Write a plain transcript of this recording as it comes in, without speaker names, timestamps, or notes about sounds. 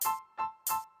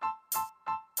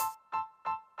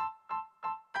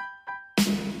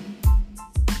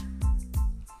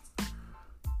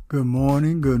Good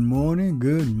morning, good morning,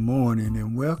 good morning,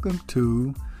 and welcome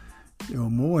to your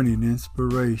morning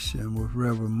inspiration with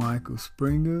Reverend Michael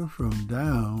Springer from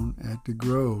Down at the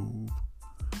Grove.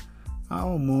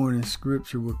 Our morning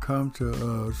scripture will come to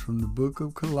us from the book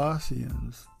of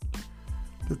Colossians,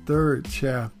 the 3rd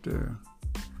chapter,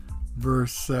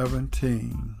 verse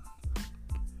 17.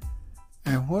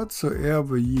 And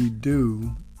whatsoever ye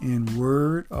do in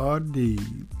word or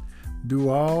deed, do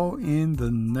all in the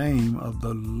name of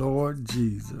the Lord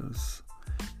Jesus,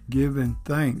 giving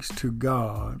thanks to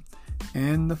God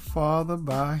and the Father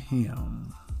by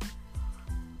Him.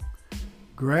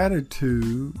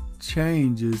 Gratitude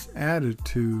changes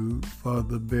attitude for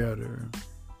the better.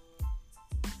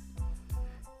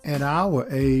 At our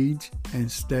age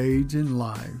and stage in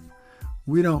life,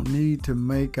 we don't need to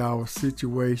make our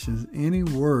situations any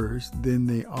worse than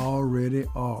they already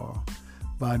are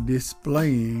by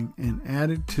displaying an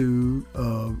attitude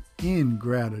of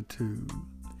ingratitude.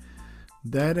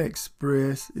 That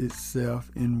expresses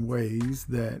itself in ways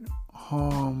that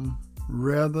harm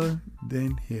rather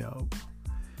than help.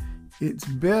 It's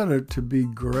better to be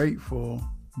grateful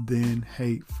than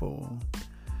hateful.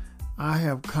 I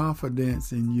have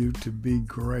confidence in you to be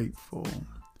grateful.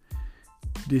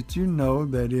 Did you know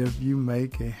that if you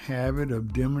make a habit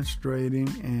of demonstrating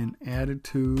an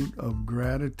attitude of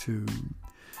gratitude,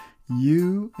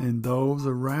 you and those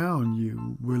around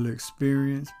you will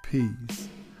experience peace.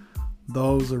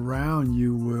 Those around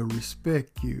you will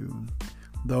respect you.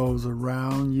 Those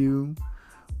around you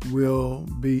will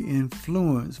be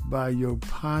influenced by your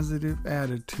positive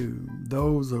attitude.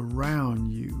 Those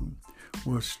around you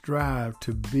will strive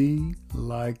to be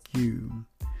like you.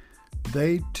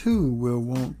 They too will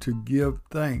want to give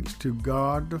thanks to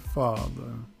God the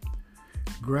Father.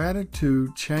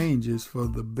 Gratitude changes for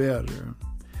the better.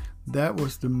 That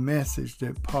was the message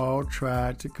that Paul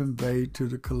tried to convey to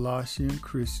the Colossian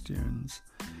Christians,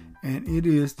 and it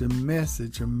is the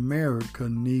message America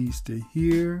needs to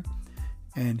hear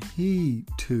and heed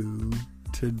to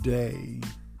today.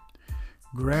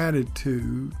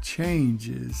 Gratitude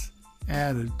changes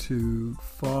attitude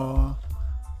for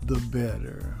the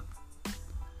better.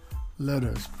 Let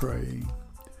us pray.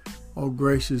 O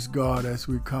gracious God, as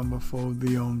we come before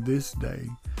Thee on this day,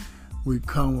 we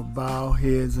come with bowed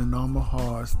heads and humble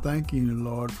hearts, thanking you,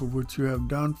 Lord, for what you have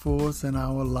done for us in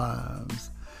our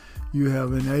lives. You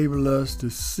have enabled us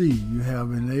to see. You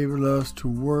have enabled us to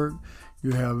work.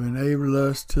 You have enabled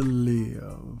us to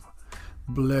live.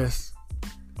 Bless,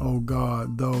 O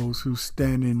God, those who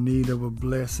stand in need of a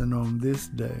blessing on this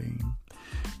day.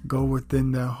 Go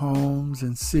within their homes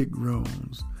and sick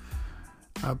rooms.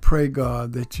 I pray,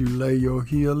 God, that you lay your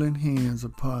healing hands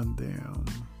upon them.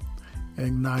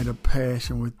 Ignite a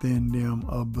passion within them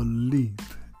of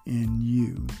belief in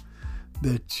you,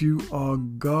 that you are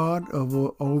God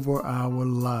over our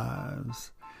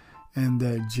lives, and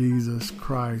that Jesus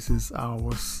Christ is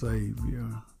our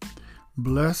Savior.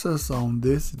 Bless us on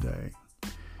this day,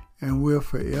 and we'll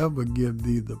forever give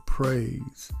Thee the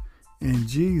praise. In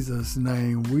Jesus'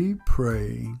 name we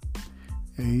pray.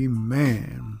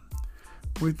 Amen.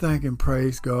 We thank and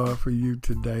praise God for you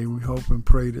today. We hope and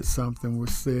pray that something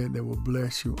was said that will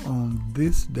bless you on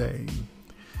this day.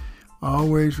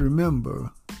 Always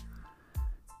remember,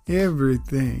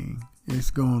 everything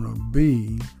is going to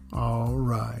be all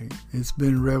right. It's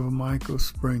been Reverend Michael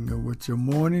Springer with your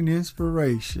morning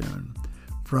inspiration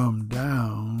from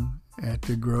Down at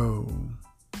the Grove.